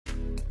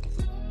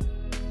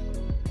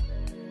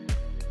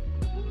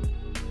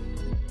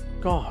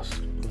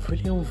Cost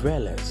William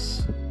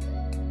Wallace.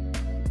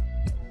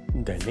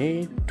 Then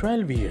aged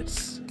 12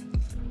 years.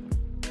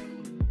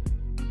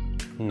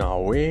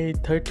 Now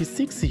aged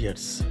 36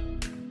 years.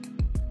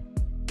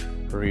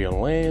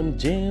 Real name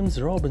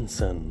James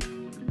Robinson.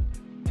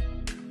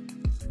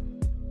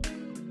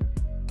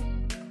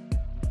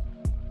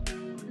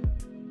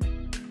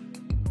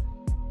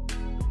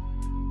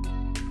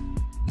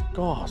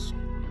 Cost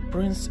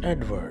Prince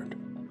Edward.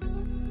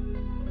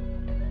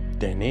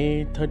 Then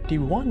aged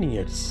 31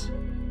 years.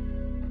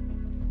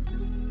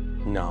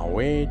 Now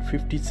aged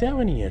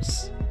 57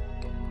 years.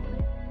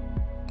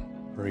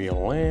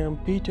 Real name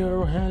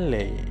Peter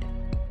Henley.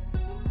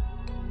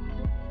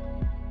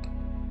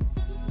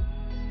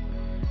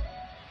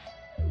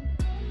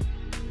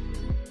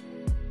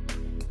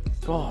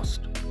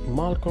 Cost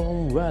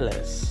Malcolm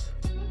Wallace.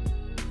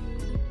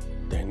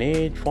 Then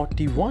aged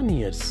 41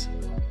 years.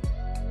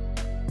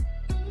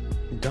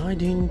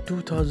 Died in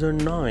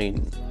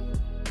 2009.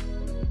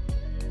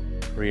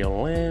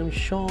 Real name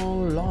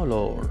Sean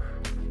Lawlor.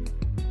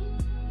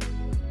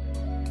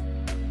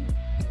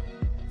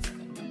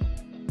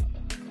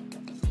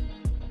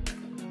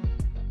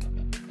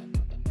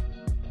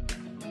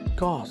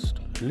 Cost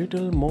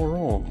Little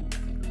Moron.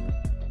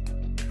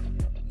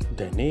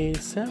 Then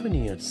aged 7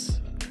 years.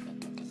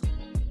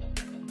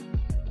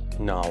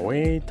 Now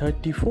aged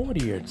 34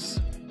 years.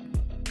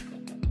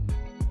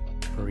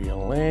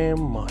 Real name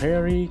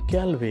Mahari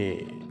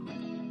Calvé.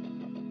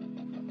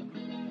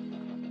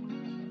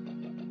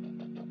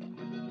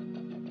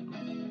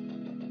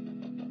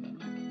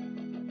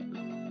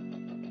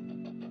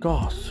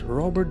 Cost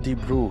Robert the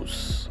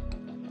Bruce.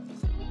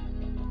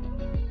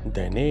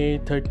 Then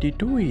aged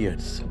 32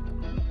 years.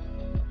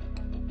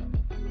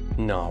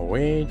 Now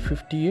aged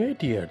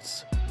 58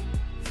 years.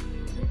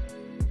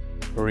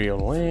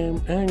 Real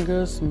name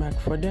Angus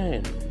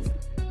McFadden.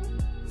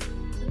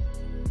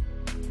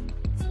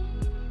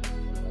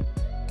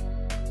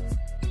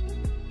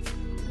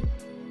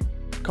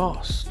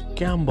 Cost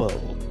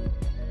Campbell.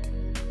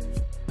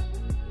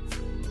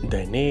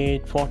 Then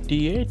aged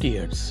 48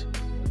 years.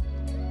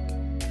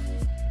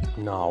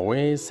 Now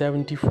aged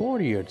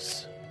 74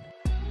 years.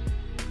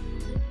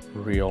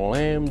 Real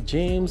name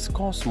James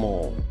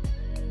Cosmo.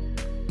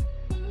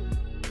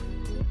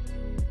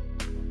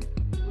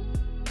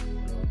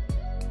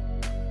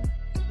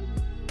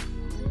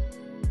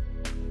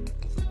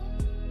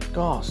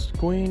 Cost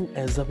Queen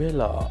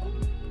Isabella.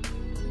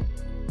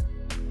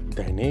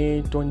 Then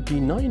aged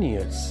 29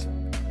 years.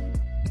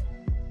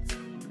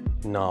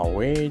 Now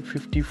aged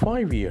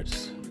 55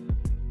 years.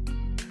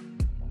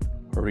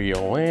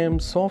 Real name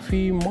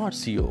Sophie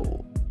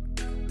Marceau.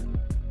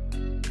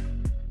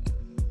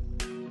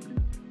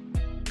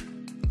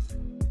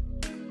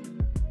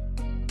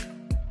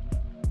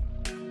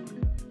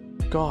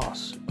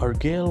 Cost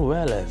Argyle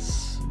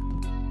Wallace.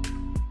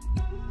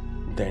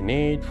 Then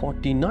aged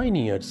 49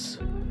 years.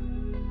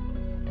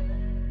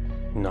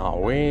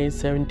 Now aged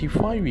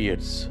 75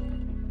 years.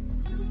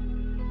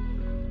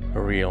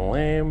 Real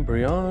name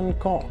Brian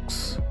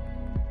Cox.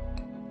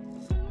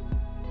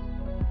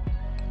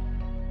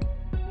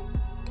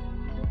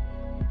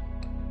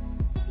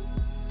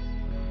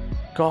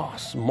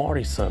 Cost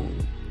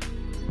Morrison.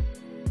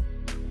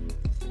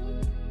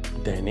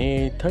 Then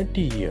aged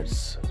 30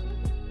 years.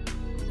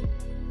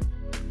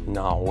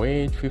 Now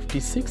aged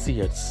 56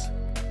 years.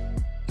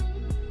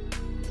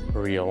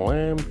 Real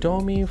name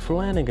Tommy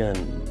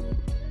Flanagan.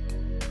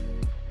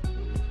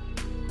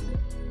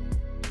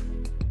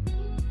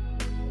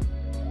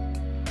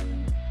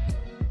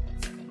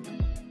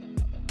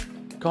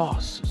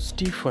 Cost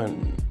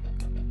Stephen.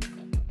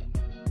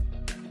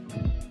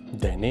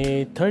 Then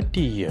aged 30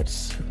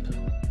 years.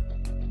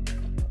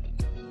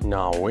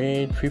 Now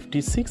aged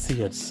 56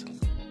 years.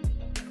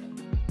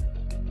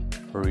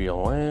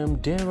 Real name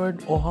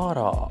David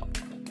O'Hara.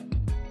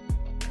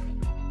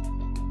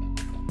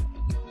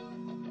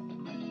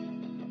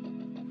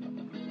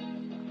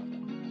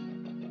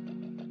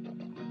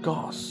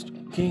 Cost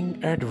King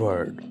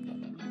Edward.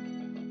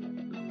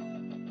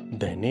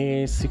 Then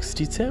aged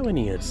 67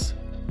 years.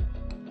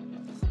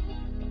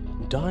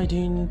 Died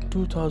in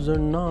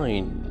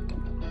 2009.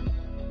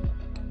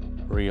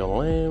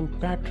 Real name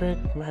Patrick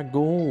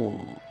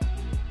McGoohan.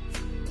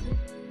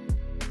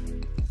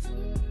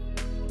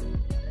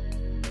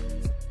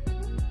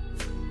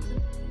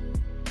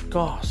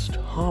 Cost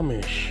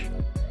Hamish.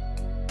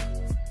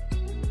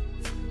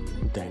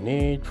 Then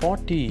aged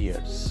 40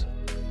 years.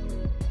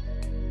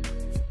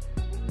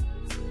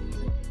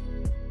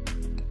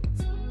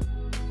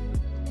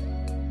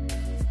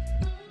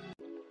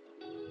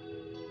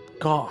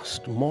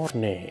 Cost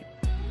Mornay.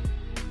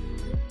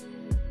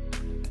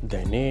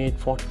 Then aged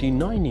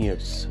 49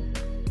 years.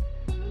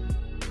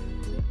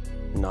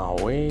 Now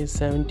aged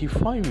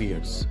 75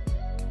 years.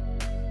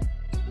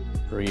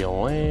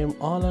 Real name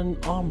Alan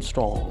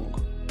Armstrong.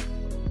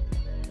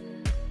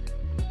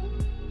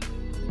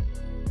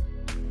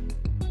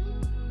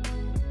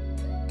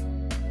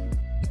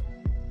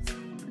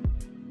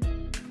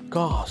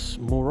 Cost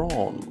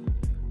Moron.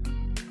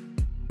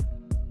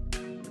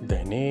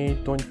 then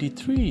aged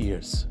 23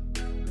 years,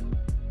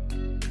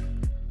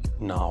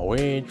 now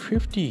aged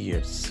 50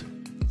 years.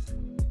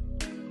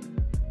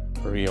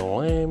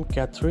 Real name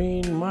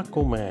Catherine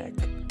McCormack.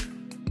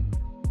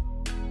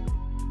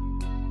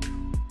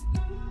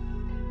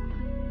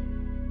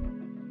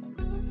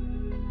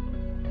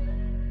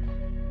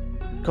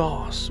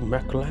 Cost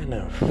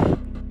McLennan,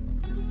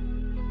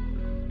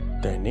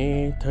 then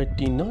aged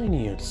 39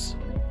 years,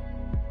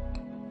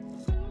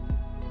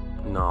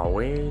 now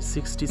aged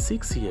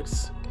 66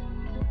 years.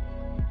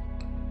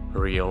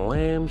 Real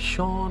name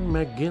Sean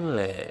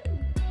McGinley.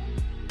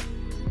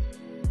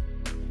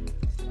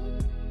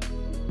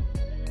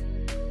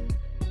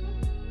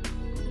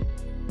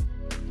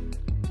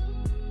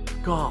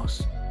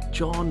 Cost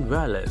John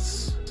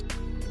Wallace,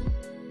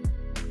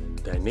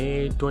 then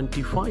aged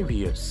 25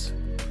 years,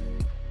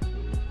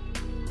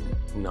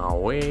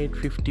 now aged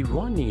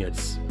 51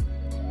 years.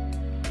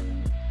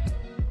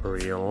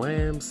 Real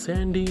name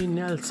Sandy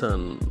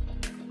Nelson.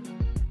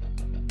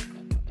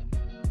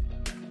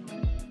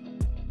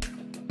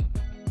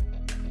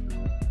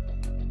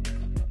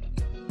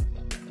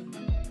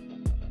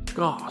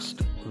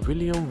 Cost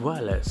William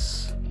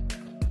Wallace,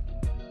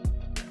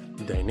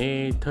 then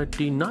aged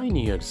 39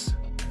 years,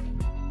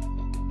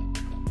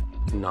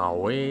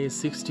 now aged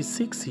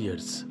 66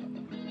 years.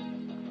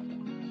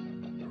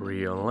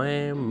 Real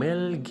name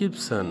Mel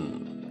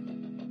Gibson.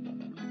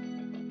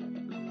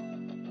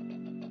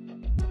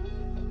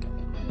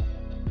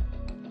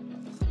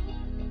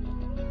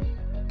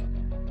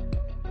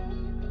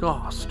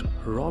 Cost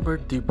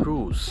Robert the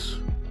Bruce,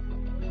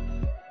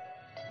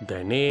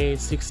 then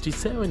aged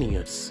 67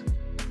 years,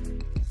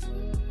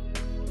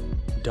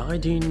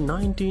 died in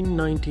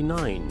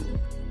 1999.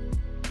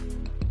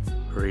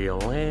 Real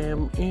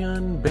name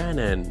Ian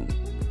Bannon.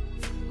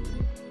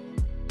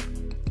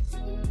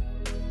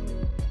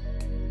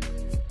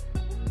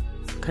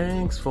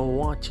 Thanks for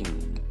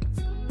watching.